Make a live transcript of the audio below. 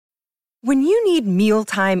When you need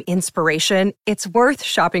mealtime inspiration, it's worth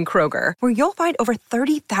shopping Kroger, where you'll find over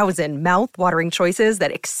 30,000 mouth-watering choices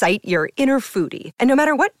that excite your inner foodie. And no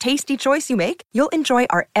matter what tasty choice you make, you'll enjoy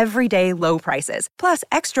our everyday low prices, plus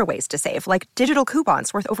extra ways to save, like digital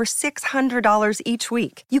coupons worth over $600 each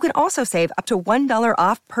week. You can also save up to $1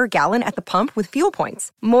 off per gallon at the pump with fuel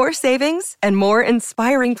points. More savings and more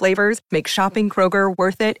inspiring flavors make shopping Kroger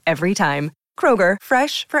worth it every time. Kroger,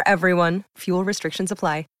 fresh for everyone. Fuel restrictions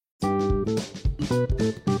apply.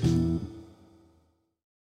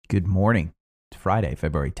 Good morning. It's Friday,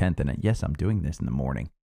 February 10th, and yes, I'm doing this in the morning.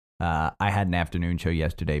 I had an afternoon show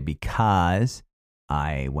yesterday because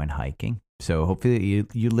I went hiking. So hopefully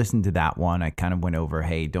you listened to that one. I kind of went over,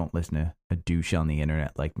 hey, don't listen to a douche on the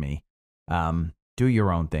internet like me. Do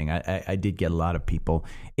your own thing. I did get a lot of people.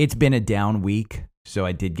 It's been a down week, so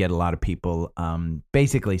I did get a lot of people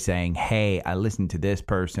basically saying, hey, I listened to this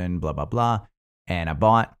person, blah, blah, blah, and I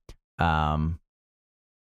bought, and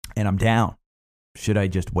I'm down. Should I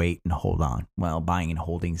just wait and hold on? Well, buying and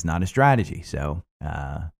holding is not a strategy. So,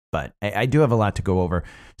 but I do have a lot to go over.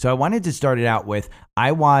 So I wanted to start it out with,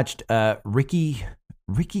 I watched Ricky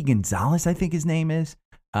Gonzalez, I think his name is,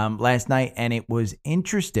 last night. And it was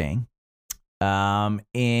interesting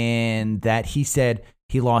in that he said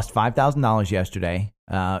he lost $5,000 yesterday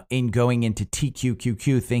in going into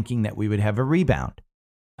TQQQ thinking that we would have a rebound.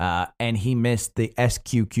 And he missed the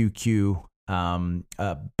SQQQ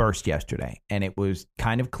burst yesterday, and it was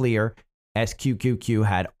kind of clear SQQQ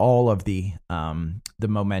had all of the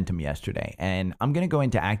momentum yesterday. And I'm going to go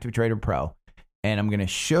into Active Trader Pro, and I'm going to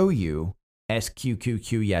show you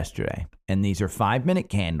SQQQ yesterday. And these are 5-minute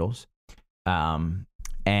candles, and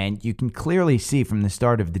you can clearly see from the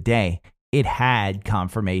start of the day it had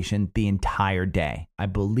confirmation the entire day. I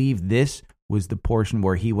believe this was the portion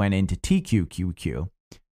where he went into TQQQ.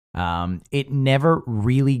 It never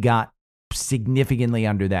really got significantly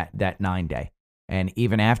under that 9-day. And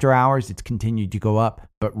even after hours, it's continued to go up.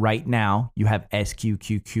 But right now, you have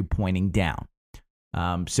SQQQ pointing down.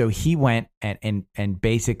 So he went and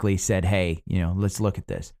basically said, hey, let's look at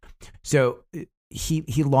this. So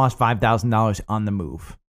he lost $5,000 on the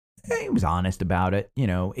move. He was honest about it.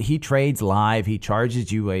 He trades live. He charges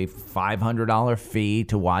you a $500 fee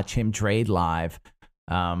to watch him trade live.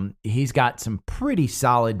 He's got some pretty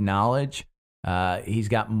solid knowledge. He's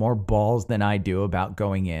got more balls than I do about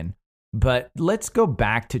going in. But let's go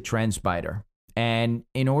back to TrendSpider. And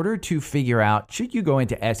in order to figure out, should you go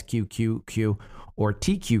into SQQQ or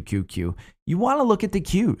TQQQ, you want to look at the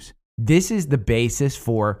Qs. This is the basis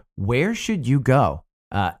for where should you go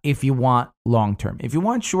if you want long-term. If you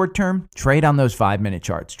want short-term, trade on those 5-minute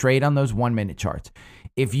charts. Trade on those 1-minute charts.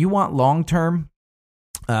 If you want long-term,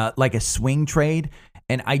 like a swing trade,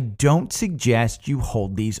 and I don't suggest you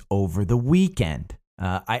hold these over the weekend.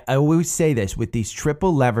 I always say this with these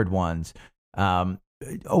triple levered ones.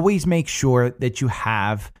 Always make sure that you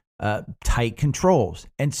have tight controls.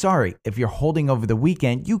 And sorry, if you're holding over the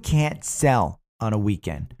weekend, you can't sell on a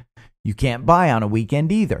weekend. You can't buy on a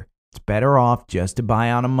weekend either. It's better off just to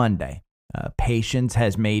buy on a Monday. Patience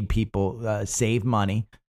has made people save money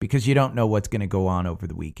because you don't know what's going to go on over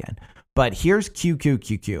the weekend. But here's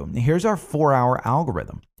QQQQ. Here's our 4-hour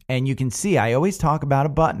algorithm. And you can see I always talk about a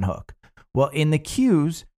button hook. Well, in the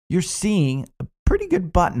Qs, you're seeing a pretty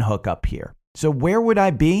good button hook up here. So where would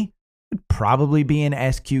I be? I'd probably be in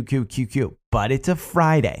SQQQQ, but it's a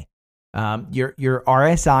Friday. Your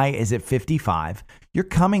RSI is at 55. You're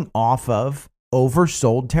coming off of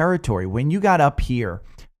oversold territory. When you got up here,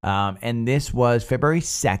 and this was February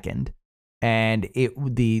 2nd, and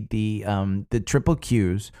the triple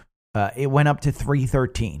Qs, it went up to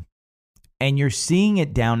 313, and you're seeing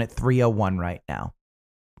it down at 301 right now.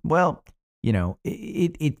 Well,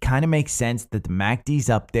 it kind of makes sense that the MACD's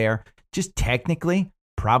up there. Just technically,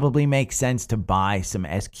 probably makes sense to buy some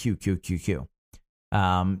SQQQQ,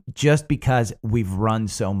 just because we've run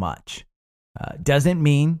so much. Doesn't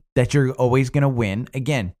mean that you're always going to win.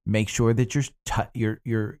 Again, make sure that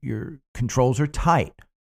your controls are tight.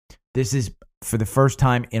 This is for the first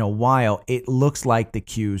time in a while. It looks like the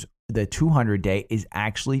Qs, the 200-day is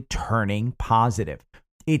actually turning positive.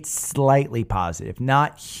 It's slightly positive,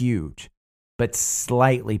 not huge, but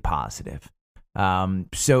slightly positive.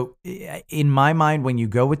 So in my mind, when you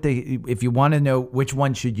go with if you want to know which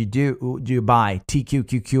one should you do you buy,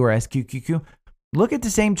 TQQQ or SQQQ, look at the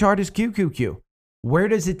same chart as QQQ. Where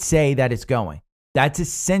does it say that it's going? That's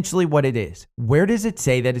essentially what it is. Where does it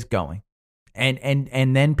say that it's going?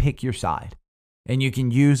 And then pick your side. And you can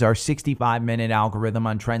use our 65-minute algorithm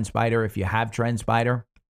on TrendSpider. If you have TrendSpider,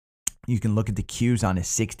 you can look at the Qs on a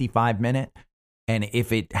 65-minute. And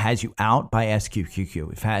if it has you out, buy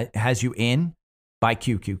SQQQ. If it has you in, buy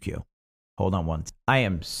QQQ. Hold on once. I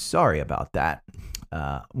am sorry about that.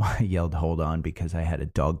 I yelled hold on because I had a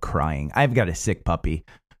dog crying. I've got a sick puppy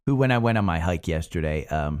who, when I went on my hike yesterday,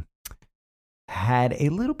 had a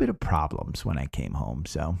little bit of problems when I came home.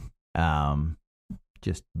 So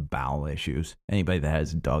just bowel issues. Anybody that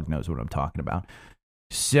has a dog knows what I'm talking about.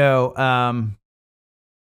 So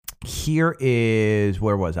here is,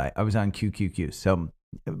 where was I? I was on QQQ. So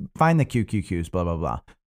find the QQQs, blah, blah, blah.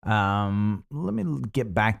 Let me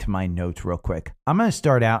get back to my notes real quick. I'm going to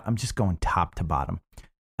start out. I'm just going top to bottom.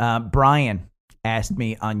 Brian asked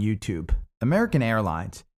me on YouTube, American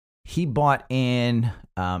Airlines. He bought in,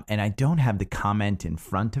 and I don't have the comment in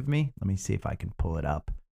front of me. Let me see if I can pull it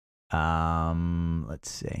up. Let's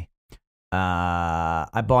see.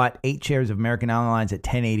 I bought 8 shares of American Airlines at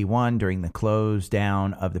 $10.81 during the close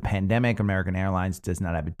down of the pandemic. American Airlines does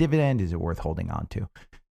not have a dividend. Is it worth holding on to?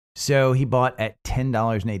 So he bought at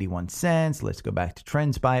 $10.81. Let's go back to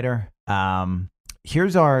TrendSpider.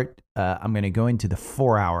 Here's our, I'm going to go into the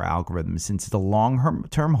 4-hour algorithm since it's a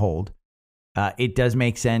long-term hold. It does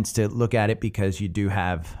make sense to look at it because you do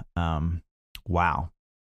have, wow.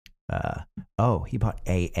 He bought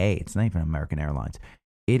AA. It's not even American Airlines.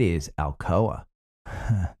 It is Alcoa.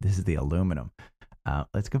 This is the aluminum.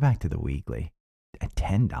 Let's go back to the weekly at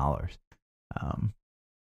 $10.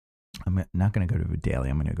 I'm not going to go to a daily.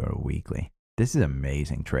 I'm going to go to a weekly. This is an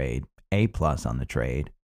amazing trade. A+ on the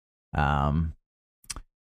trade.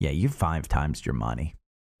 You've 5 times your money.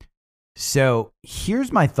 So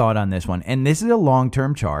here's my thought on this one. And this is a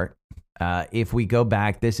long-term chart. If we go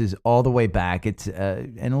back, this is all the way back. It's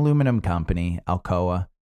an aluminum company, Alcoa.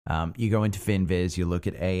 You go into FinViz, you look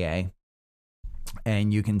at AA,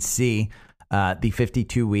 and you can see the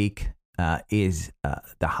 52-week is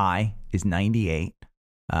the high is 98.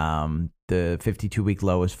 The 52-week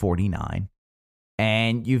low is 49.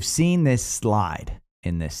 And you've seen this slide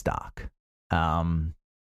in this stock.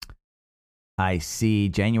 I see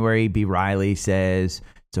January B. Riley says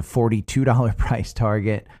it's a $42 price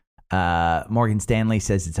target. Morgan Stanley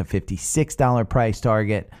says it's a $56 price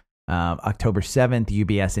target. October 7th,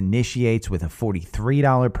 UBS initiates with a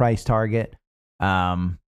 $43 price target. I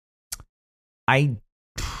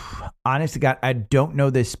honestly, God, I don't know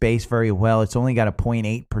this space very well. It's only got a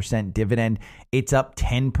 0.8% dividend. It's up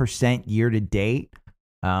 10% year to date.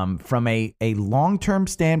 From a long-term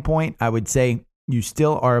standpoint, I would say you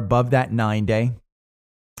still are above that 9-day.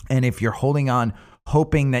 And if you're holding on,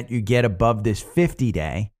 hoping that you get above this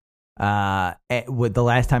 50-day, with the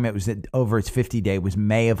last time it was over its 50-day was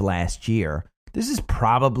May of last year. This has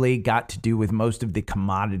probably got to do with most of the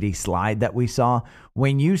commodity slide that we saw.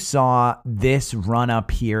 When you saw this run up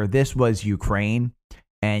here, this was Ukraine,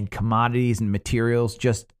 and commodities and materials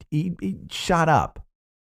just shot up.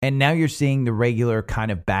 And now you're seeing the regular kind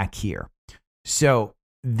of back here. So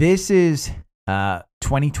this is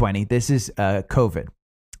 2020. This is COVID.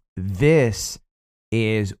 This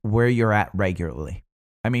is where you're at regularly.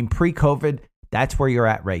 I mean, pre-COVID, that's where you're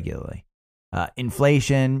at regularly.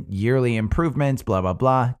 Inflation, yearly improvements, blah, blah,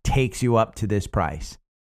 blah, takes you up to this price.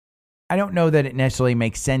 I don't know that it necessarily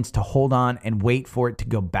makes sense to hold on and wait for it to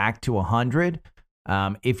go back to 100.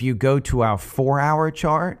 If you go to our 4-hour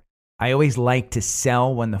chart, I always like to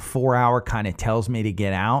sell when the 4-hour kind of tells me to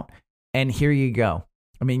get out. And here you go.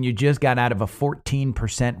 I mean, you just got out of a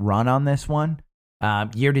 14% run on this one.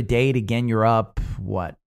 Year to date, again, you're up,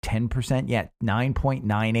 10%? Yeah,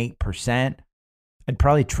 9.98%. I'd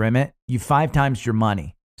probably trim it. You 5 times your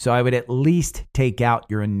money. So I would at least take out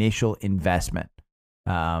your initial investment.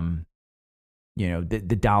 The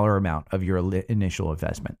dollar amount of your initial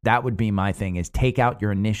investment. That would be my thing, is take out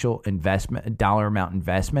your initial investment, dollar amount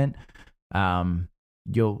investment.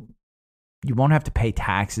 You won't have to pay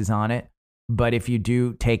taxes on it. But if you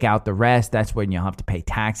do take out the rest, that's when you'll have to pay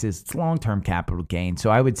taxes. It's long-term capital gain. So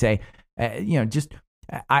I would say,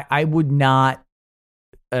 I would not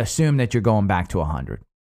assume that you're going back to 100.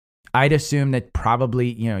 I'd assume that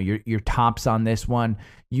probably, your tops on this one,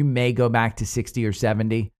 you may go back to 60 or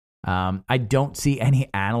 70. I don't see any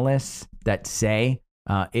analysts that say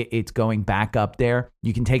it's going back up there.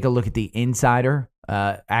 You can take a look at the insider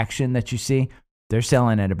action that you see. They're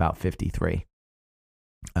selling at about 53.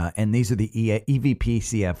 And these are the EVP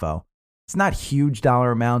CFO. It's not huge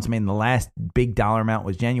dollar amounts. I mean, the last big dollar amount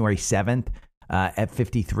was January 7th at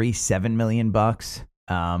 53, $7 million.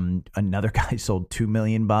 Another guy sold $2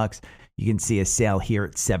 million. You can see a sale here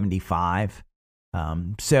at 75.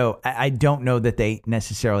 So I don't know that they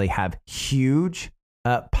necessarily have huge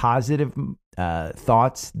positive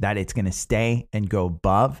thoughts that it's going to stay and go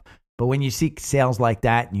above. But when you see sales like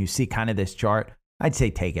that and you see kind of this chart, I'd say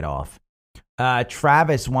take it off.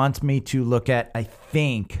 Travis wants me to look at, I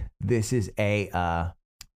think this is a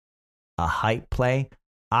hype play.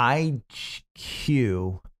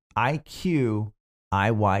 IQ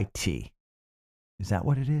IYT. Is that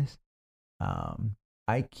what it is?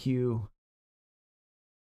 IQ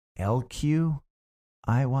LQ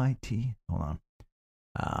IYT. Hold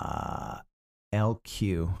on.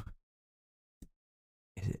 LQ.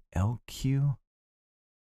 Is it LQ?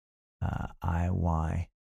 IYT.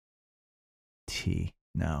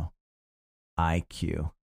 No.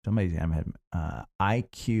 IQ. Somebody's gonna have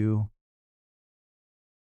IQ.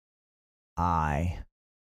 I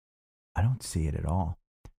don't see it at all.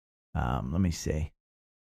 Let me see.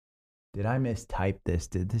 Did I mistype this?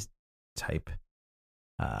 Did this type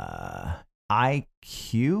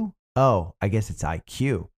IQ? Oh, I guess it's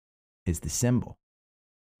IQ is the symbol.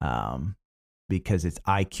 Because it's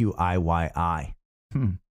IQIYI.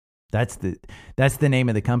 That's the name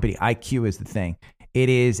of the company. IQ is the thing. It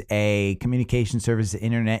is a communication service,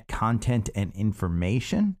 internet content and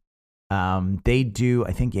information. They do,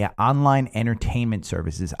 I think, online entertainment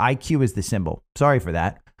services. IQ is the symbol. Sorry for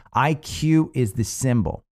that. IQ is the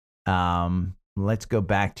symbol. Let's go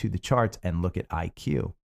back to the charts and look at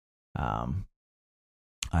IQ.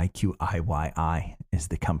 IQIYI is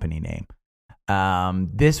the company name.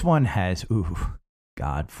 This one has,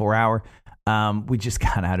 4 hour. We just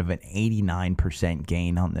got out of an 89%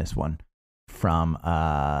 gain on this one from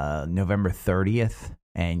November 30th,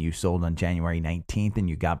 and you sold on January 19th, and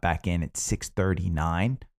you got back in at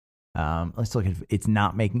 639. Let's look at, it's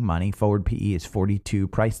not making money. Forward PE is 42.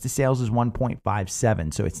 Price to sales is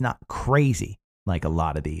 1.57. So it's not crazy like a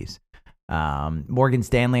lot of these. Morgan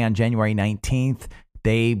Stanley on January 19th,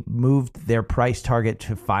 they moved their price target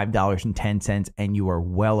to $5.10, and you are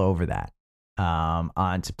well over that.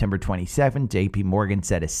 On September 27th, JP Morgan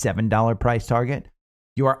set a $7 price target.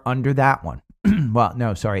 You are under that one. Well,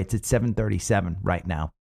 no, sorry, it's at $7.37 right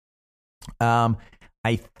now.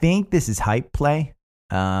 I think this is hype play.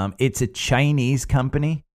 It's a Chinese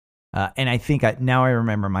company. And I think now I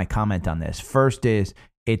remember my comment on this. First is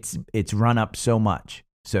it's run up so much.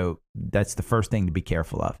 So that's the first thing to be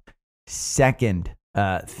careful of. Second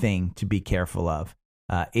thing to be careful of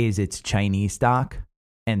is it's Chinese stock.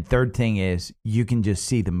 And third thing is you can just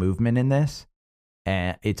see the movement in this.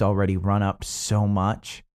 And it's already run up so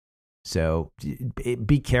much. So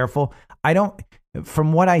be careful.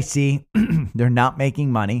 From what I see, they're not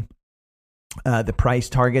making money. The price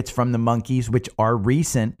targets from the monkeys, which are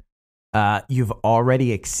recent, you've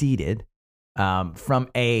already exceeded. From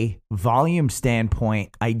a volume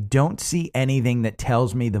standpoint, I don't see anything that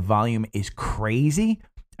tells me the volume is crazy.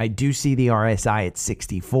 I do see the RSI at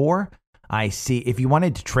 64. I see if you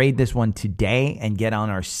wanted to trade this one today and get on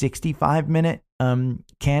our 65-minute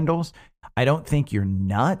candles, I don't think you're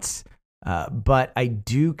nuts. But I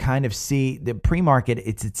do kind of see the pre-market,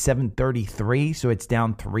 it's at 733, so it's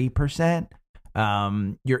down 3%.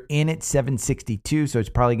 You're in at 762, so it's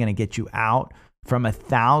probably going to get you out from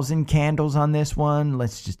 1,000 candles on this one.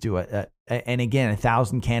 Let's just do and again,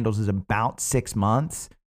 1,000 candles is about 6 months.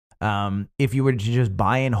 If you were to just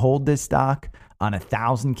buy and hold this stock on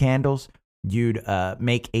 1,000 candles, you'd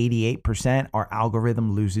make 88%. Our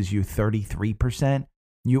algorithm loses you 33%.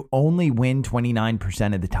 You only win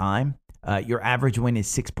 29% of the time. Your average win is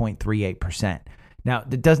 6.38%. Now,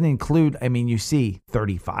 that doesn't include, you see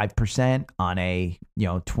 35% on a,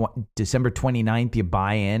 December 29th, you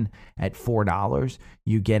buy in at $4.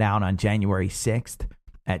 You get out on January 6th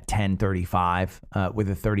at $10.35 with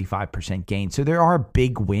a 35% gain. So there are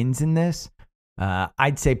big wins in this.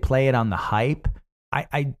 I'd say play it on the hype.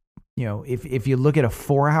 If you look at a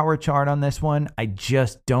 4-hour chart on this one, I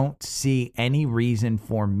just don't see any reason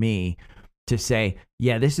for me to say,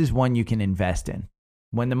 yeah, this is one you can invest in.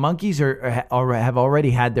 When the monkeys have already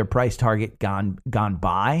had their price target gone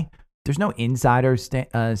by, there's no insider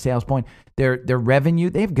sales point. Their revenue,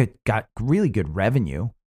 they've got really good revenue.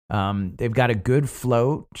 They've got a good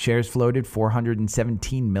float. Shares floated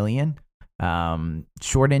 417 million.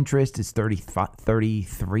 Short interest is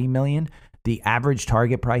 33 million. The average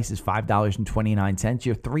target price is $5.29.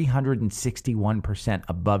 You're 361%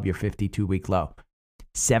 above your 52-week low.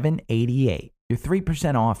 788. You're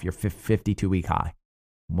 3% off your 52-week high.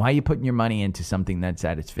 Why are you putting your money into something that's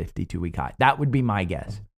at its 52-week high? That would be my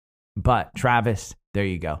guess. But Travis, there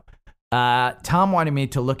you go. Tom wanted me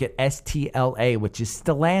to look at STLA, which is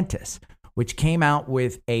Stellantis, which came out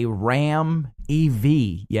with a Ram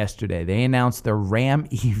EV yesterday. They announced their Ram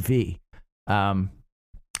EV.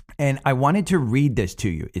 And I wanted to read this to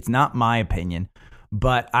you. It's not my opinion,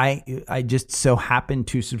 But I just so happen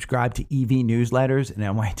to subscribe to EV newsletters, and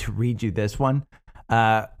I wanted to read you this one.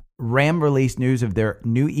 Ram released news of their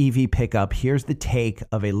new EV pickup. Here's the take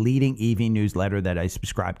of a leading EV newsletter that I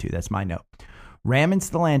subscribe to. That's my note. Ram and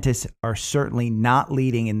Stellantis are certainly not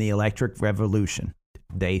leading in the electric revolution.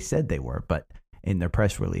 They said they were, but in their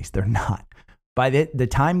press release, they're not. By the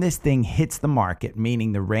time this thing hits the market,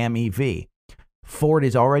 meaning the Ram EV, Ford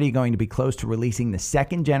is already going to be close to releasing the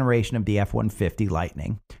second generation of the F-150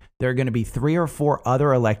 Lightning. There are going to be 3 or 4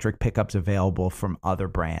 other electric pickups available from other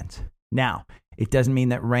brands. Now, it doesn't mean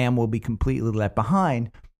that Ram will be completely left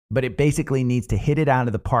behind, but it basically needs to hit it out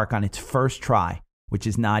of the park on its first try, which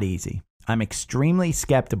is not easy. I'm extremely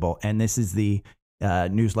skeptical, and this is the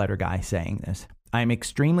newsletter guy saying this. I'm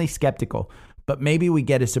extremely skeptical, but maybe we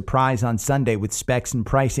get a surprise on Sunday with specs and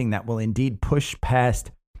pricing that will indeed push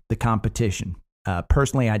past the competition.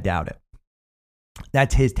 Personally, I doubt it.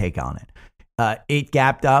 That's his take on it. It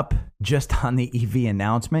gapped up just on the EV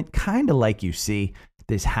announcement, kind of like you see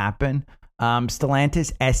this happen.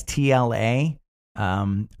 Stellantis STLA,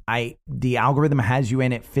 the algorithm has you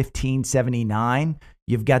in at 1579.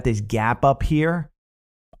 You've got this gap up here.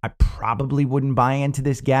 I probably wouldn't buy into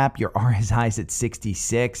this gap. Your RSI is at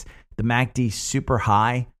 66. The MACD super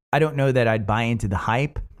high. I don't know that I'd buy into the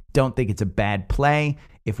hype. Don't think it's a bad play.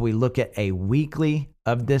 If we look at a weekly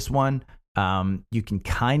of this one, you can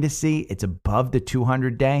kind of see it's above the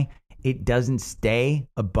 200-day. It doesn't stay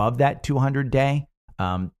above that 200-day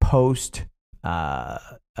post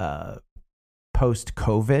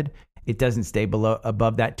COVID. It doesn't stay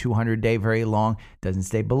above that 200-day very long. It doesn't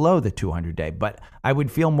stay below the 200-day. But I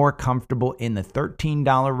would feel more comfortable in the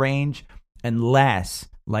 $13 range unless,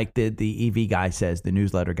 like the EV guy says, the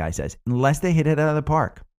newsletter guy says, unless they hit it out of the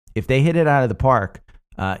park. If they hit it out of the park,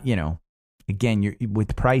 again,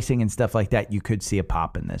 with pricing and stuff like that, you could see a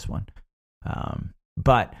pop in this one.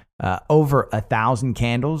 But over 1,000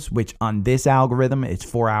 candles, which on this algorithm, it's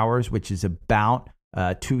 4 hours, which is about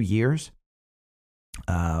 2 years.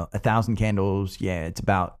 1,000 candles, yeah, it's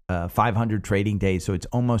about 500 trading days, so it's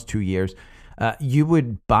almost 2 years. You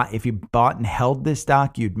would buy, if you bought and held this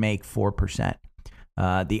stock, you'd make 4%.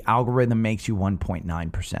 The algorithm makes you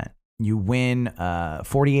 1.9%. You win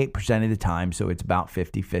 48% of the time, so it's about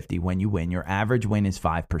 50-50 when you win. Your average win is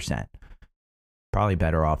 5%. Probably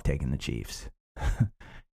better off taking the Chiefs.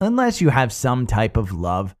 Unless you have some type of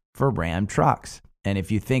love for Ram trucks. And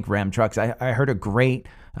if you think Ram trucks, I heard a great,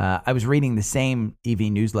 I was reading the same EV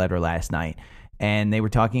newsletter last night, and they were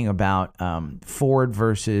talking about Ford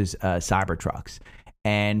versus Cybertrucks.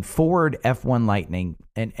 And Ford F1 Lightning,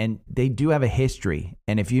 and they do have a history.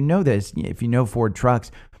 And if you know this, if you know Ford trucks,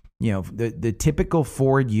 the typical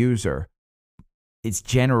Ford user, it's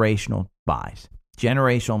generational buys.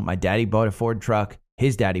 Generational, my daddy bought a Ford truck.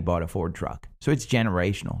 His daddy bought a Ford truck. So it's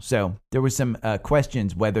generational. So there was some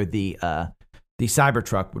questions whether the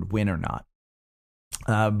Cybertruck would win or not.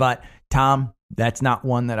 But Tom, that's not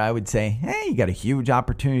one that I would say, hey, you got a huge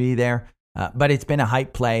opportunity there. But it's been a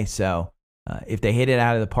hype play. So if they hit it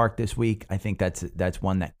out of the park this week, I think that's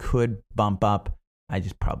one that could bump up. I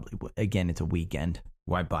just probably, again, it's a weekend.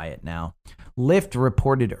 Why buy it now? Lyft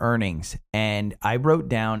reported earnings, and I wrote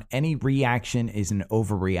down any reaction is an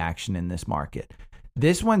overreaction in this market.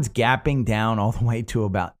 This one's gapping down all the way to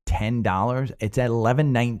about $10. It's at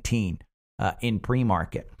 $11.19 in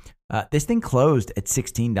pre-market. This thing closed at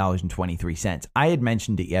 $16.23. I had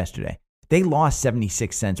mentioned it yesterday. They lost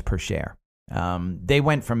 76 cents per share. They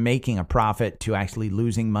went from making a profit to actually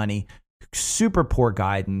losing money. Super poor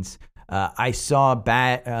guidance. I saw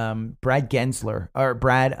Brad Geisler.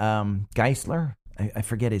 I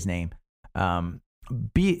forget his name.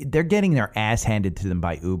 They're getting their ass handed to them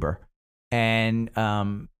by Uber. And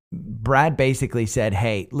Brad basically said,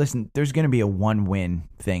 hey, listen, there's going to be a one-win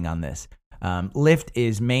thing on this. Lyft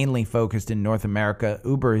is mainly focused in North America.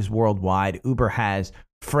 Uber is worldwide. Uber has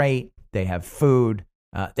freight. They have food.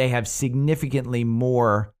 They have significantly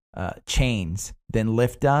more chains than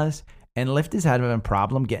Lyft does. And Lyft is having a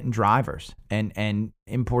problem getting drivers and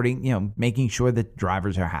importing, making sure that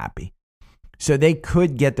drivers are happy. So they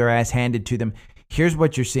could get their ass handed to them. Here's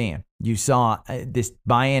what you're seeing. You saw this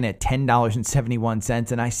buy-in at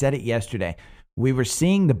 $10.71, and I said it yesterday. We were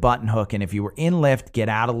seeing the button hook, and if you were in Lyft, get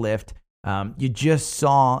out of Lyft. You just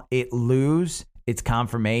saw it lose its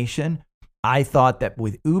confirmation. I thought that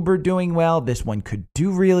with Uber doing well, this one could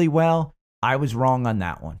do really well. I was wrong on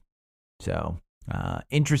that one. So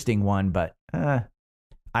interesting one, but I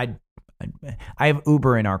have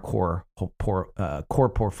Uber in our core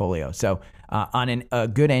portfolio. So on a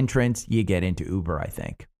good entrance, you get into Uber, I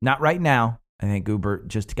think. Not right now. I think Uber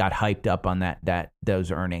just got hyped up on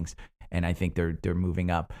those earnings. and I think they're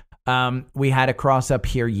moving up. We had a cross up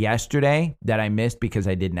here yesterday that I missed because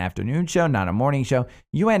I did an afternoon show, not a morning show.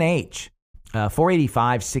 UNH,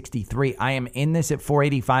 485.63. I am in this at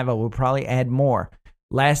 485. I will probably add more.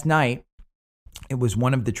 Last night, it was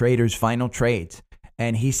one of the traders' final trades,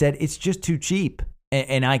 and he said it's just too cheap.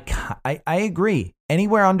 And I agree.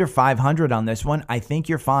 Anywhere under 500 on this one, I think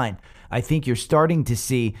you're fine. I think you're starting to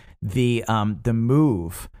see the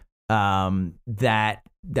move that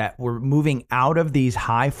we're moving out of these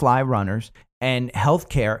high fly runners and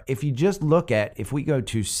healthcare. If you just look at, if we go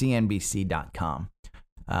to CNBC.com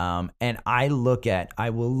and I will look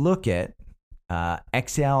at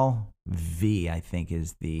XLV, I think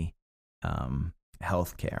is the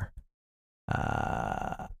healthcare.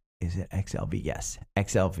 Is it XLV? Yes,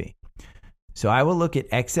 XLV. So I will look at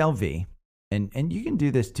XLV, and you can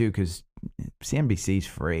do this too because CNBC is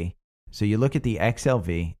free. So you look at the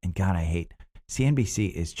XLV, and God, I hate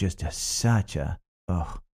CNBC is just such a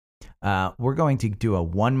we're going to do a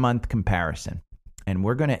 1 month comparison, and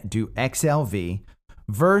we're going to do XLV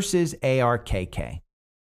versus ARKK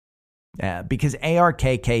because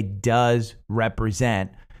ARKK does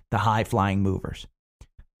represent the high flying movers.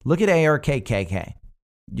 Look at ARKK.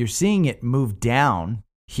 You're seeing it move down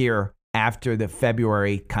here after the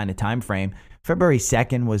February kind of time frame. February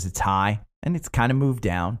 2nd was its high, and it's kind of moved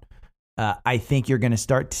down. I think you're going to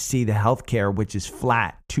start to see the healthcare, which is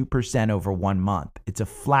flat 2% over 1 month. It's a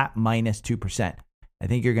flat minus 2%. I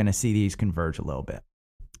think you're going to see these converge a little bit.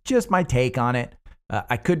 Just my take on it.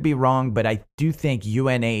 I could be wrong, but I do think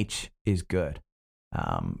UNH is good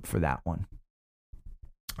for that one.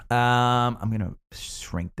 I'm going to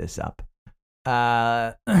shrink this up.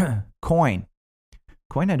 Coin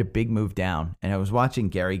had a big move down, and I was watching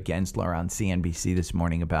Gary Gensler on CNBC this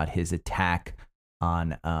morning about his attack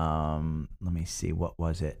on let me see, what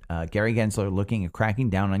was it? Gary Gensler looking at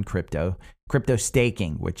cracking down on crypto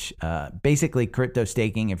staking, which basically crypto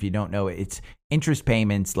staking, if you don't know, it's interest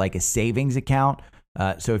payments like a savings account.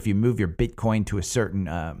 So if you move your Bitcoin to a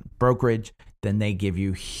certain brokerage, then they give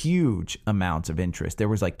you huge amounts of interest. There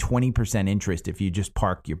was like 20% interest if you just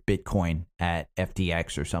park your Bitcoin at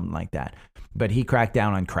FTX or something like that. But he cracked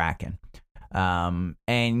down on Kraken.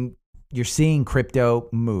 And you're seeing crypto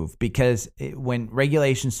move because when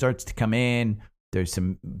regulation starts to come in, there's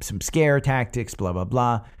some scare tactics, blah, blah,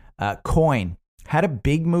 blah. Coin had a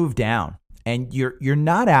big move down, and you're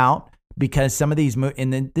not out because some of these move,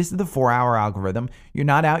 and then this is the 4-hour algorithm. You're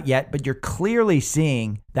not out yet, but you're clearly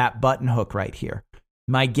seeing that button hook right here.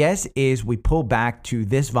 My guess is we pull back to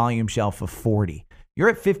this volume shelf of 40. You're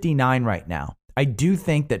at 59 right now. I do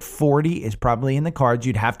think that 40 is probably in the cards.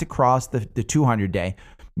 You'd have to cross the 200-day,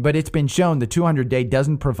 but it's been shown the 200-day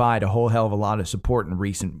doesn't provide a whole hell of a lot of support in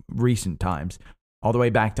recent times, all the way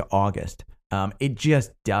back to August. It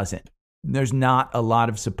just doesn't. There's not a lot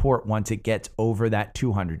of support once it gets over that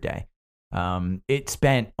 200-day. It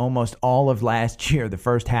spent almost all of last year, the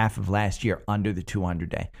first half of last year, under the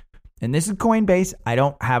 200-day. And this is Coinbase. I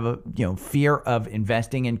don't have a fear of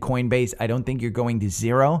investing in Coinbase. I don't think you're going to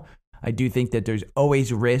zero. I do think that there's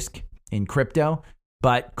always risk in crypto.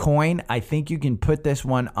 But coin, I think you can put this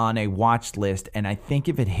one on a watch list. And I think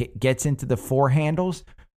if it gets into the 4 handles,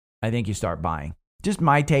 I think you start buying. Just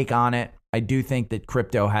my take on it. I do think that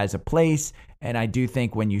crypto has a place. And I do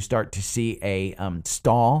think when you start to see a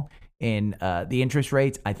stall in the interest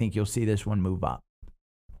rates, I think you'll see this one move up.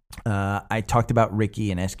 I talked about Ricky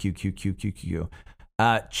and SQQQQQ.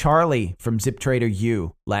 Charlie from ZipTrader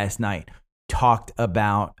U last night talked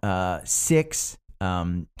about 6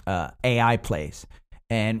 AI plays.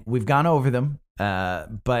 And we've gone over them,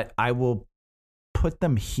 but I will put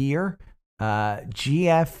them here.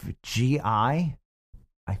 GFGI,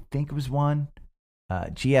 I think it was one.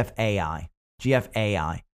 GFAI,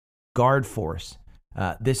 Guard Force.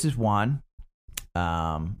 This is one.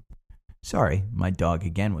 Sorry, my dog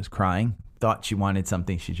again was crying. Thought she wanted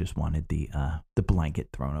something. She just wanted the blanket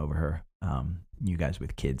thrown over her. You guys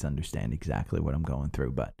with kids understand exactly what I'm going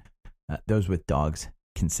through, but those with dogs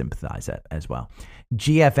can sympathize as well.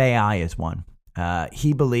 GFAI is one.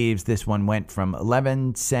 He believes this one went from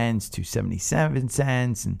 11 cents to 77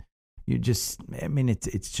 cents, and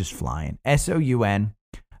it's just flying. SOUN,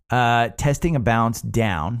 testing a bounce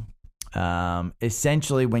down.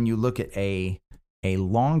 Essentially, when you look at a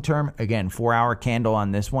long-term, again, 4-hour candle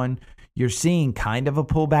on this one, you're seeing kind of a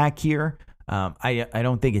pullback here. I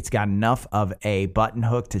don't think it's got enough of a button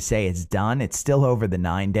hook to say it's done. It's still over the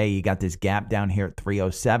 9-day. You got this gap down here at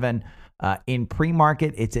 307. In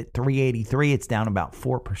pre-market, it's at 383. It's down about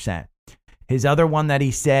 4%. His other one that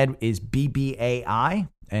he said is BBAI,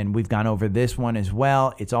 and we've gone over this one as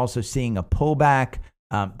well. It's also seeing a pullback.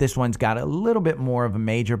 This one's got a little bit more of a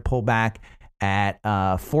major pullback at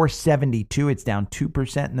 472. It's down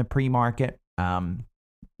 2% in the pre-market.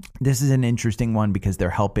 This is an interesting one because they're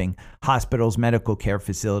helping hospitals, medical care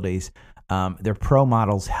facilities. Their Pro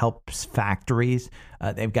models helps factories.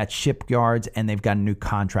 They've got shipyards, and they've got a new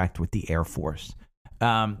contract with the Air Force.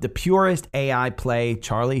 The purest AI play,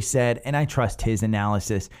 Charlie said, and I trust his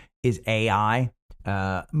analysis, is AI.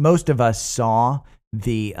 Most of us saw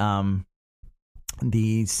the CEO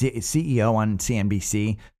on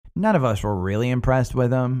CNBC. None of us were really impressed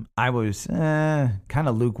with him. I was kind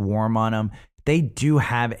of lukewarm on him. They do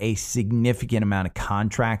have a significant amount of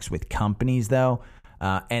contracts with companies, though.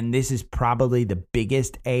 And this is probably the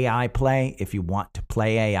biggest AI play if you want to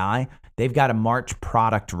play AI. They've got a March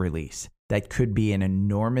product release that could be an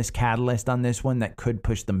enormous catalyst on this one that could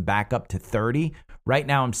push them back up to 30. Right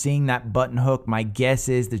now, I'm seeing that button hook. My guess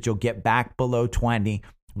is that you'll get back below 20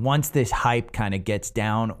 once this hype kind of gets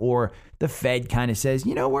down, or the Fed kind of says,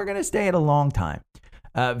 we're going to stay at a long time.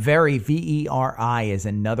 Veri is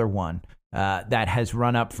another one that has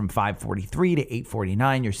run up from 543 to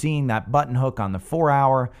 849. You're seeing that button hook on the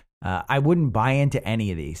 4-hour. I wouldn't buy into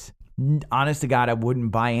any of these. Honest to God, I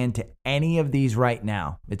wouldn't buy into any of these right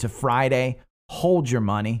now. It's a Friday. Hold your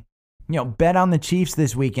money. Bet on the Chiefs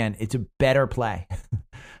this weekend. It's a better play.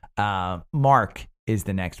 Mark is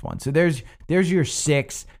the next one. So there's your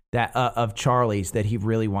 6 that of Charlie's that he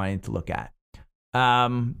really wanted to look at.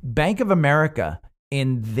 Bank of America,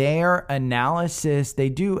 in their analysis, they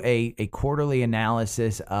do a quarterly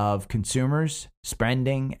analysis of consumers'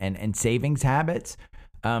 spending and savings habits.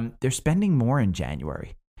 They're spending more in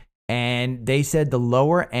January. And they said the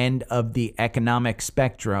lower end of the economic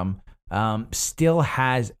spectrum still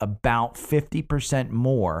has about 50%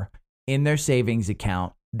 more in their savings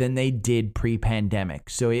account than they did pre-pandemic.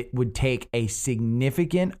 So it would take a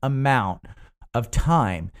significant amount of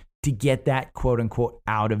time to get that quote unquote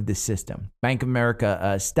out of the system. Bank of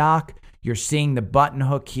America stock, you're seeing the button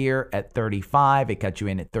hook here at 35. It got you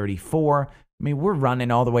in at 34. I mean, we're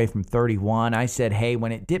running all the way from 31. I said, hey,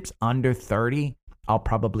 when it dips under 30, I'll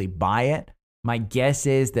probably buy it. My guess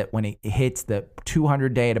is that when it hits the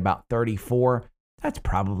 200-day at about 34, that's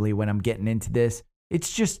probably when I'm getting into this.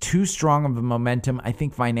 It's just too strong of a momentum. I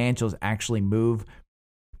think financials actually move.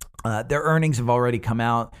 Their earnings have already come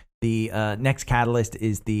out. The next catalyst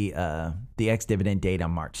is the ex-dividend date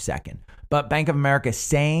on March 2nd. But Bank of America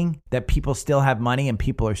saying that people still have money and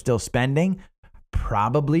people are still spending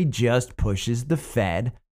probably just pushes the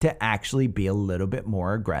Fed to actually be a little bit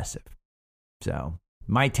more aggressive. So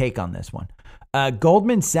my take on this one.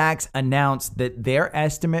 Goldman Sachs announced that their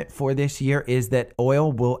estimate for this year is that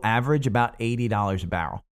oil will average about $80 a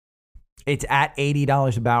barrel. It's at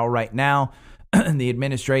 $80 a barrel right now. The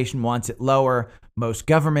administration wants it lower. Most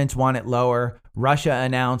governments want it lower. Russia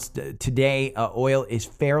announced today oil is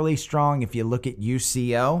fairly strong. If you look at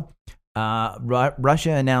UCO,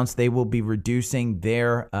 Russia announced they will be reducing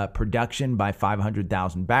their production by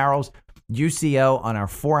 500,000 barrels. UCO on our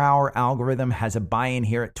 4-hour algorithm has a buy-in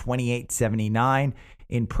here at 28.79.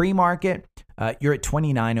 In pre-market, you're at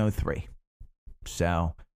 29.03.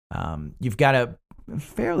 So you've got a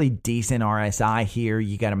fairly decent RSI here.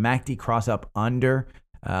 You got a MACD cross up under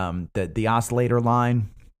the oscillator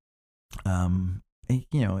line.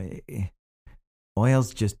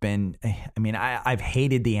 Oil's just been, I've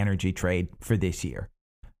hated the energy trade for this year.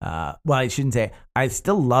 Well, I shouldn't say, I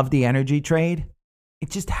still love the energy trade. It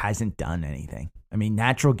just hasn't done anything. I mean,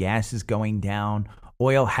 natural gas is going down.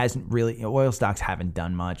 Oil stocks haven't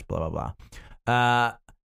done much, blah, blah, blah.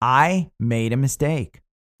 I made a mistake.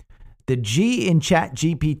 The G in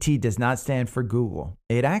ChatGPT does not stand for Google.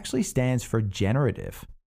 It actually stands for generative.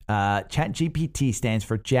 ChatGPT stands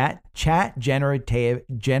for Chat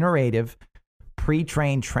Generative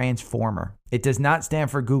Pre-trained Transformer. It does not stand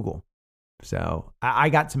for Google. So I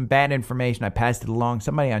got some bad information. I passed it along.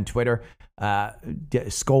 Somebody on Twitter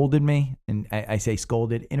scolded me, and I say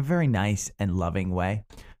scolded in a very nice and loving way.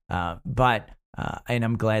 But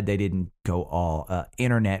I'm glad they didn't go all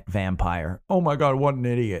internet vampire. Oh my God, what an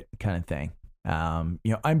idiot kind of thing.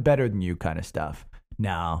 I'm better than you kind of stuff.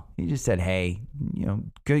 No, he just said, hey,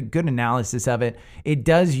 good analysis of it. It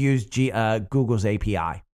does use Google's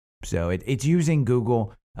API. So it's using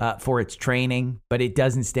Google for its training, but it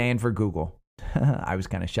doesn't stand for Google. I was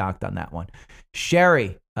kind of shocked on that one.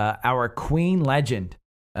 Sherry, our queen legend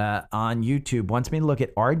on YouTube, wants me to look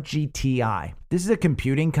at RGTI. This is a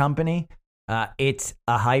computing company. It's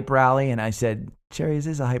a hype rally. And I said, Sherry, is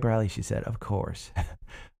this a hype rally? She said, of course.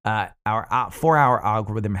 Our 4-hour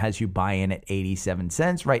algorithm has you buy in at 87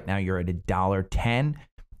 cents. Right now, you're at $1.10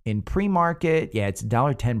 in pre-market. Yeah, it's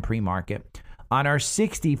 $1.10 pre-market. On our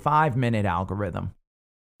 65-minute algorithm,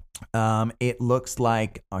 it looks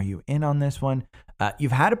like, are you in on this one?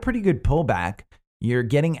 You've had a pretty good pullback. You're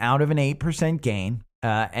getting out of an 8% gain,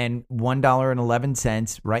 and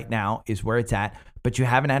 $1.11 right now is where it's at, but you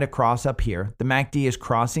haven't had a cross up here. The MACD is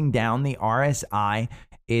crossing down. The RSI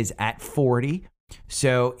is at 40.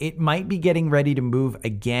 So it might be getting ready to move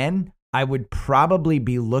again. I would probably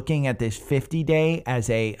be looking at this 50-day as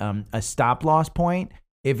a stop loss point.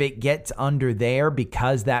 If it gets under there,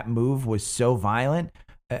 because that move was so violent,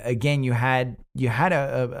 again, you had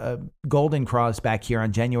a golden cross back here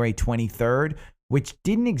on January 23rd, which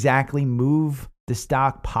didn't exactly move the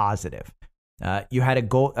stock positive. You had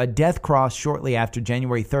a death cross shortly after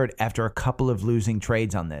January 3rd after a couple of losing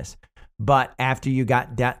trades on this. But after you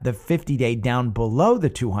got the 50-day down below the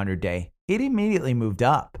 200-day, it immediately moved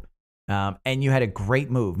up. And you had a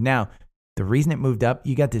great move. Now, the reason it moved up,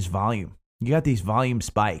 you got this volume. You got these volume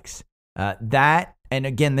spikes. And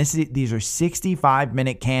again, these are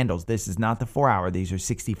 65-minute candles. This is not the 4-hour. These are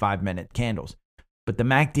 65-minute candles. But the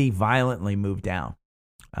MACD violently moved down.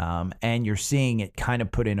 And you're seeing it kind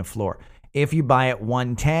of put in a floor. If you buy at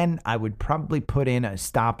 110, I would probably put in a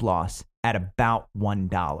stop loss at about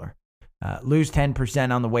 $1. Lose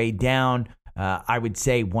 10% on the way down. I would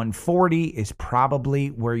say 140 is probably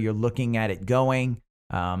where you're looking at it going.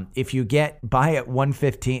 If you buy at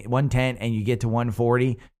 115, 110 and you get to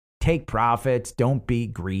 140, take profits. Don't be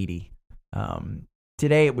greedy.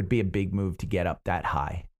 Today, it would be a big move to get up that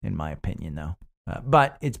high, in my opinion, though.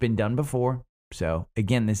 But it's been done before. So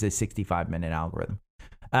again, this is a 65-minute algorithm.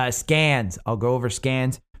 Scans. I'll go over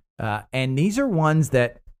scans. And these are ones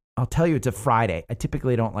that I'll tell you, it's a Friday. I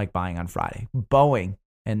typically don't like buying on Friday. Boeing.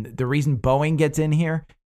 And the reason Boeing gets in here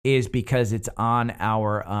is because it's on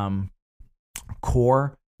our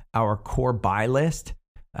core buy list.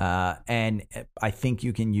 And I think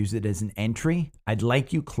you can use it as an entry. I'd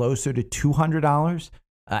like you closer to $200.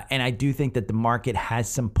 And I do think that the market has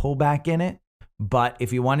some pullback in it. But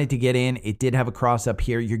if you wanted to get in, it did have a cross up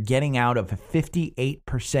here. You're getting out of a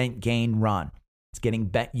 58% gain run. It's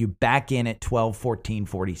getting you back in at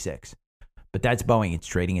 1214.46. But that's Boeing. It's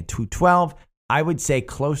trading at 212. I would say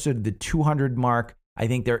closer to the 200 mark. I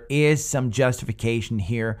think there is some justification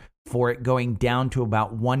here for it going down to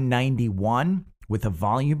about 191 with a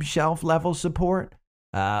volume shelf level support.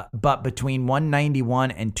 But between 191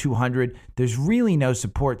 and 200, there's really no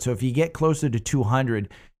support. So if you get closer to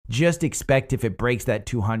 200, just expect if it breaks that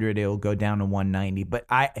 200, it'll go down to 190. But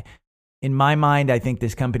in my mind, I think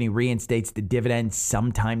this company reinstates the dividend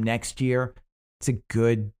sometime next year. It's a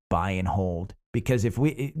good buy and hold, because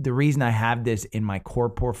the reason I have this in my core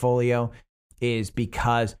portfolio is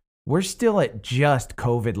because we're still at just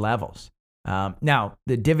COVID levels. Now,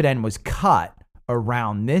 the dividend was cut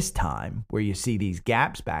around this time where you see these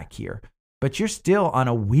gaps back here, but you're still on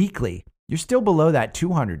a weekly. You're still below that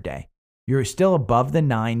 200-day. You're still above the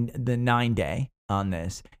 9-day on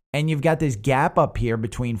this. And you've got this gap up here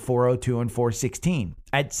between 402 and 416.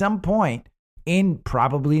 At some point in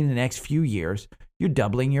probably the next few years, you're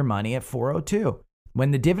doubling your money at 402.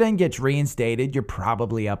 When the dividend gets reinstated, you're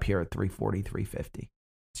probably up here at 340, 350.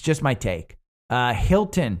 It's just my take.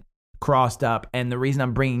 Hilton crossed up. And the reason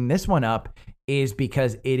I'm bringing this one up is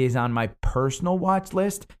because it is on my personal watch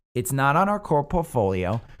list. It's not on our core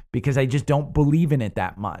portfolio because I just don't believe in it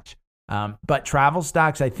that much. But travel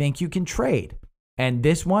stocks, I think you can trade. And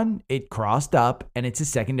this one, it crossed up, and it's a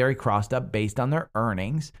secondary crossed up based on their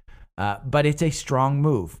earnings. But it's a strong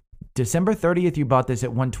move. December 30th, you bought this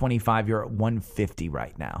at 125. You're at 150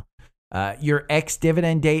 right now. Your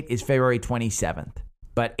ex-dividend date is February 27th.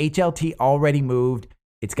 But HLT already moved.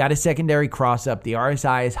 It's got a secondary cross up. The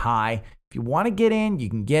RSI is high. If you want to get in, you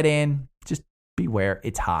can get in. Just beware,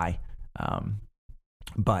 it's high.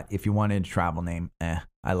 But if you wanted a travel name,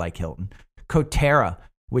 I like Hilton. Coterra,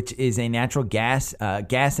 which is a natural gas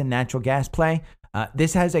and natural gas play.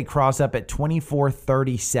 This has a cross up at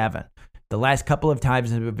 24.37. The last couple of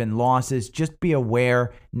times have been losses. Just be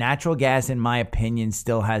aware, natural gas, in my opinion,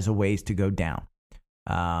 still has a ways to go down.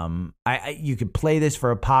 You could play this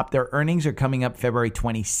for a pop. Their earnings are coming up February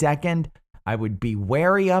 22nd. I would be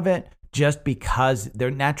wary of it just because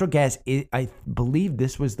their natural gas, I believe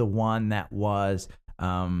this was the one that was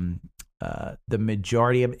the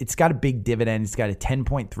majority of it's got a big dividend. It's got a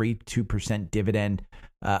 10.32% dividend.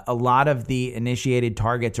 A lot of the initiated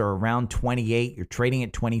targets are around 28. You're trading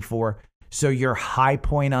at 24. So your high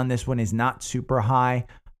point on this one is not super high.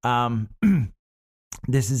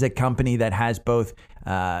 This is a company that has both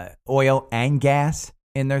oil and gas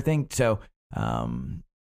in their thing. So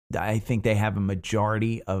I think they have a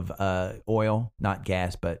majority of oil, not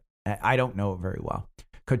gas, but I don't know it very well.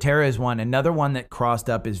 Coterra is one. Another one that crossed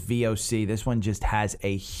up is VOC. This one just has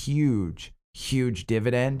a huge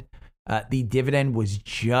dividend. The dividend was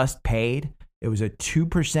just paid. It was a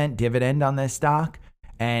 2% dividend on this stock,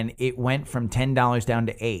 and it went from $10 down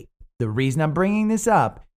to $8. The reason I'm bringing this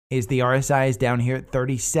up is the RSI is down here at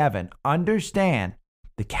 37. Understand,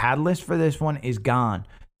 the catalyst for this one is gone.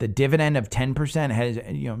 The dividend of 10% has,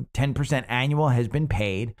 10% annual has been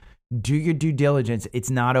paid. Do your due diligence. It's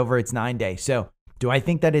not over. It's 9 days. So do I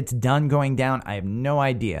think that it's done going down? I have no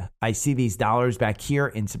idea. I see these dollars back here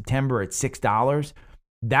in September at $6.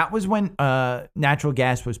 That was when natural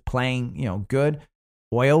gas was playing, good.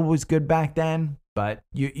 Oil was good back then, but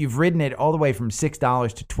you've ridden it all the way from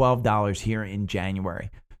 $6 to $12 here in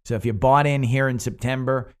January. So if you bought in here in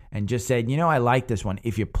September and just said, I like this one,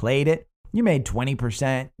 if you played it, you made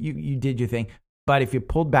 20%, you did your thing. But if you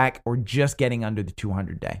pulled back or just getting under the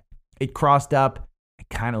 200-day, it crossed up. I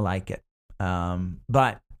kind of like it.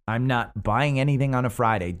 But I'm not buying anything on a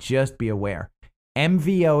Friday. Just be aware.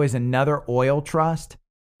 MVO is another oil trust.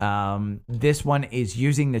 This one is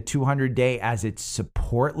using the 200-day as its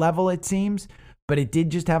support level, it seems, but it did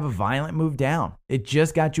just have a violent move down. It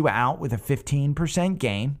just got you out with a 15%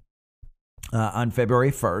 gain on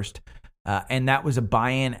February 1st, and that was a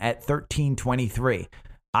buy-in at $13.23.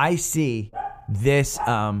 I see this.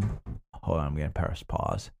 Hold on, I'm going to press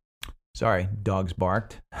pause. Sorry, dogs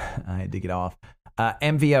barked. I had to get off.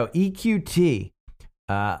 MVO, EQT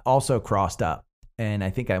also crossed up. And I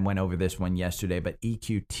think I went over this one yesterday, but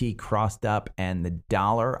EQT crossed up, and the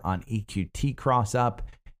dollar on EQT cross up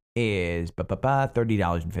is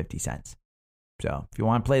 $30.50. So if you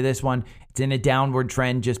want to play this one, it's in a downward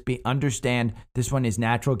trend. Just understand this one is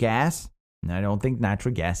natural gas. And I don't think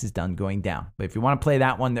natural gas is done going down. But if you want to play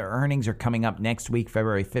that one, their earnings are coming up next week,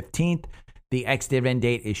 February 15th. The ex-dividend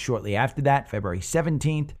date is shortly after that, February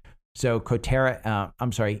 17th. So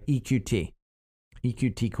EQT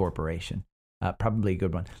Corporation. Probably a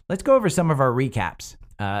good one. Let's go over some of our recaps.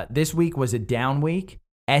 This week was a down week.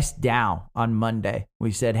 SDOW on Monday.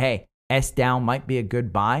 We said, hey, SDOW might be a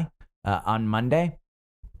good buy on Monday.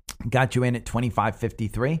 Got you in at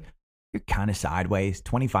 $25.53. You're kind of sideways.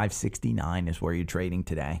 $25.69 is where you're trading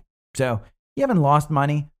today. So you haven't lost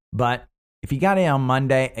money, but if you got in on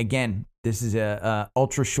Monday, again, this is a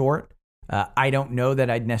ultra short. I don't know that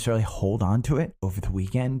I'd necessarily hold on to it over the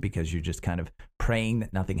weekend because you're just kind of praying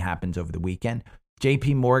that nothing happens over the weekend.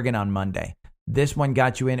 JP Morgan on Monday. This one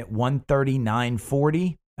got you in at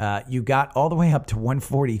 139.40. You got all the way up to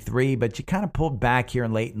 143, but you kind of pulled back here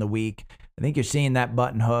late in the week. I think you're seeing that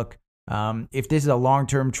button hook. If this is a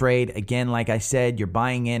long-term trade, again, like I said, you're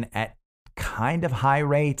buying in at kind of high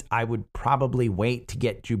rates. I would probably wait to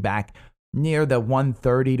get you back near the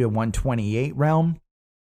 130 to 128 realm.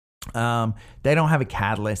 They don't have a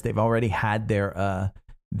catalyst. They've already had their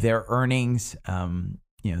earnings. Their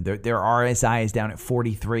RSI is down at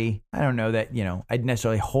 43. I don't know that, I'd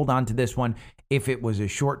necessarily hold on to this one. If it was a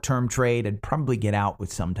short-term trade, I'd probably get out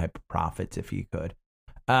with some type of profits if you could.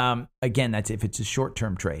 Again, that's if it's a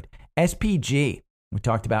short-term trade. SPG, we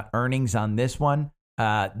talked about earnings on this one.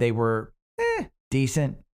 They were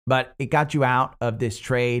decent, but it got you out of this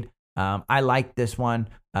trade. I like this one.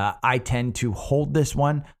 I tend to hold this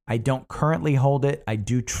one. I don't currently hold it. I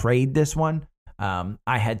do trade this one. I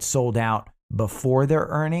had sold out before their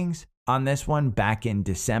earnings on this one back in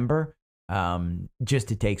December, just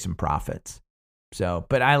to take some profits. So,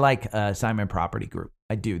 but I like Simon Property Group.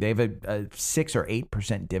 I do. They have a 6 or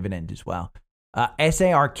 8% dividend as well.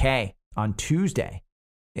 SARK on Tuesday,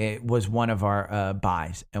 it was one of our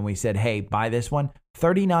buys, and we said, hey, buy this one.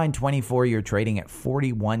 $39.24. You're trading at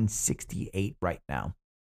 $41.68 right now.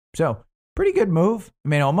 So pretty good move. I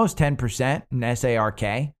mean, almost 10% in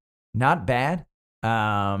SARK. Not bad.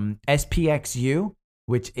 SPXU,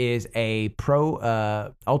 which is a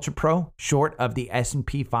ultra pro short of the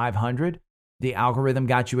S&P 500. The algorithm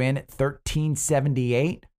got you in at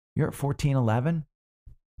 1378. You're at 1411.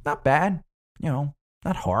 Not bad. Not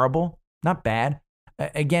horrible. Not bad.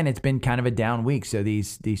 Again, it's been kind of a down week. So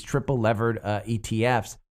these triple levered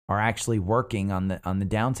ETFs are actually working on the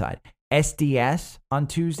downside. SDS on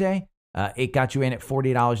Tuesday, it got you in at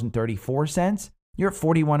 $40.34. You're at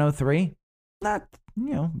 4103. Not,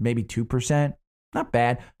 maybe 2%. Not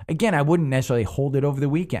bad. Again, I wouldn't necessarily hold it over the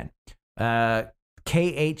weekend.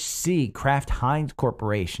 KHC, Kraft Heinz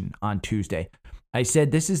Corporation on Tuesday. I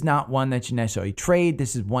said this is not one that you necessarily trade.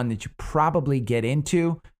 This is one that you probably get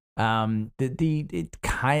into. I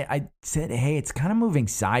said, hey, it's kind of moving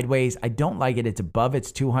sideways. I don't like it. It's above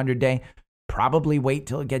its 200-day. Probably wait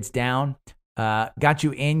till it gets down. Got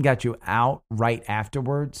you in, got you out right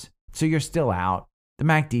afterwards. So you're still out. The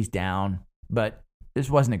MACD's down, but This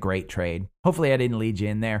wasn't a great trade. Hopefully I didn't lead you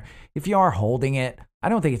in there. If you are holding it, I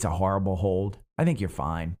don't think it's a horrible hold. I think you're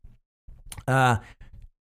fine.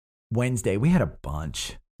 Wednesday, we had a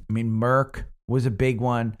bunch. I mean, Merck was a big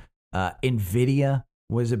one. NVIDIA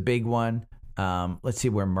was a big one. Let's see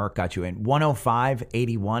where Merck got you in.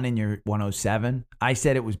 105.81 and you're 107. I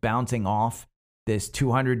said it was bouncing off this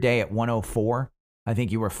 200-day at 104. I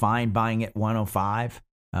think you were fine buying at 105.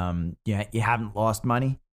 You haven't lost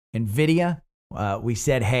money. NVIDIA, we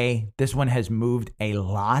said, hey, this one has moved a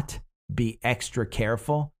lot. Be extra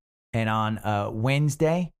careful. And on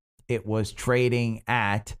Wednesday, it was trading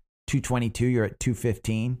at 222. You're at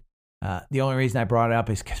 215. The only reason I brought it up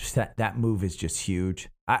is because that move is just huge.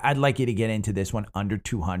 I'd like you to get into this one under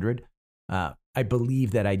 200. I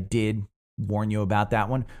believe that I did warn you about that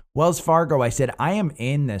one. Wells Fargo, I said, I am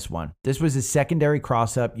in this one. This was a secondary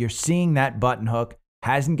cross up. You're seeing that button hook.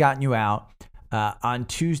 Hasn't gotten you out. On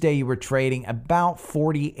Tuesday, you were trading about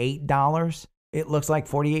 $48. It looks like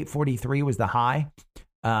 48.43 was the high.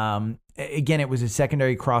 Again, it was a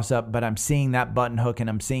secondary cross up, but I'm seeing that button hook and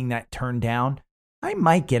I'm seeing that turn down. I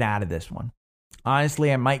might get out of this one.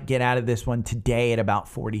 Honestly, I might get out of this one today at about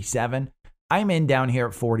 47. I'm in down here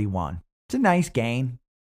at 41. It's a nice gain.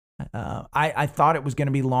 I thought it was going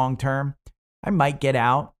to be long term. I might get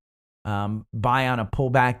out, buy on a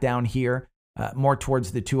pullback down here, more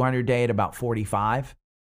towards the 200-day at about 45.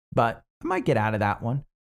 But I might get out of that one.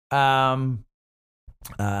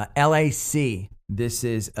 LAC, this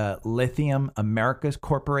is Lithium Americas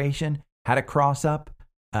Corporation, had a cross up.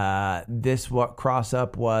 This cross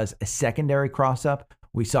up was a secondary cross up.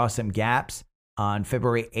 We saw some gaps. On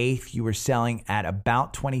February 8th, you were selling at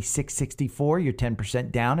about 26.64. You're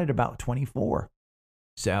 10% down at about 24.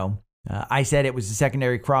 So I said it was a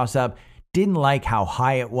secondary cross up. Didn't like how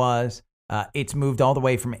high it was. It's moved all the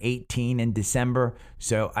way from 18 in December.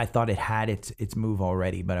 So I thought it had its move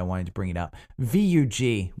already, but I wanted to bring it up.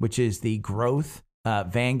 VUG, which is the growth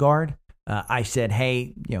Vanguard. I said,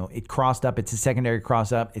 hey, it crossed up. It's a secondary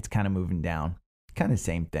cross up. It's kind of moving down. Kind of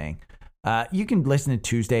same thing. You can listen to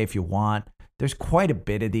Tuesday if you want. There's quite a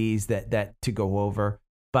bit of these that to go over,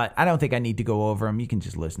 but I don't think I need to go over them. You can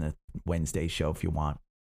just listen to Wednesday's show if you want.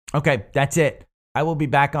 Okay, that's it. I will be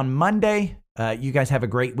back on Monday. You guys have a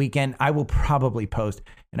great weekend. I will probably post,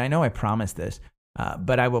 and I know I promised this,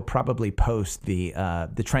 but I will probably post the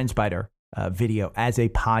TrendSpider video as a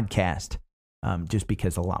podcast. Just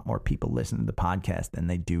because a lot more people listen to the podcast than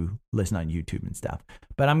they do listen on YouTube and stuff.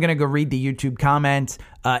 But I'm going to go read the YouTube comments.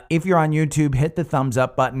 If you're on YouTube, hit the thumbs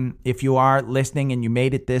up button. If you are listening and you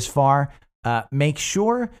made it this far, make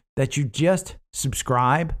sure that you just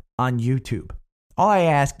subscribe on YouTube. All I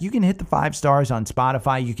ask, you can hit the 5 stars on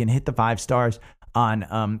Spotify. You can hit the 5 stars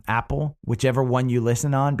on Apple, whichever one you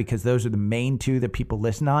listen on, because those are the main 2 that people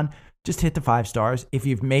listen on. Just hit the 5 stars. If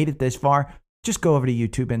you've made it this far, just go over to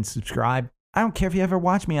YouTube and subscribe. I don't care if you ever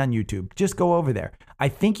watch me on YouTube. Just go over there. I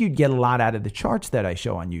think you'd get a lot out of the charts that I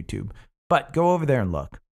show on YouTube, but go over there and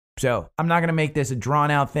look. So I'm not going to make this a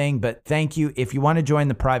drawn out thing, but thank you. If you want to join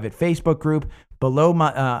the private Facebook group, below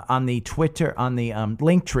my on the Twitter, on the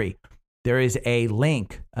link tree, there is a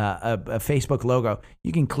link, a Facebook logo.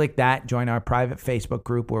 You can click that, join our private Facebook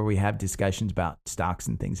group where we have discussions about stocks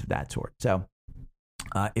and things of that sort. So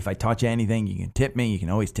if I taught you anything, you can tip me. You can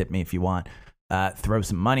always tip me if you want. Throw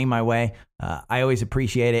some money my way. I always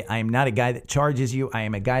appreciate it. I am not a guy that charges you. I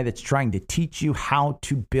am a guy that's trying to teach you how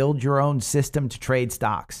to build your own system to trade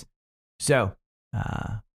stocks. So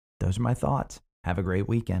those are my thoughts. Have a great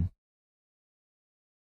weekend.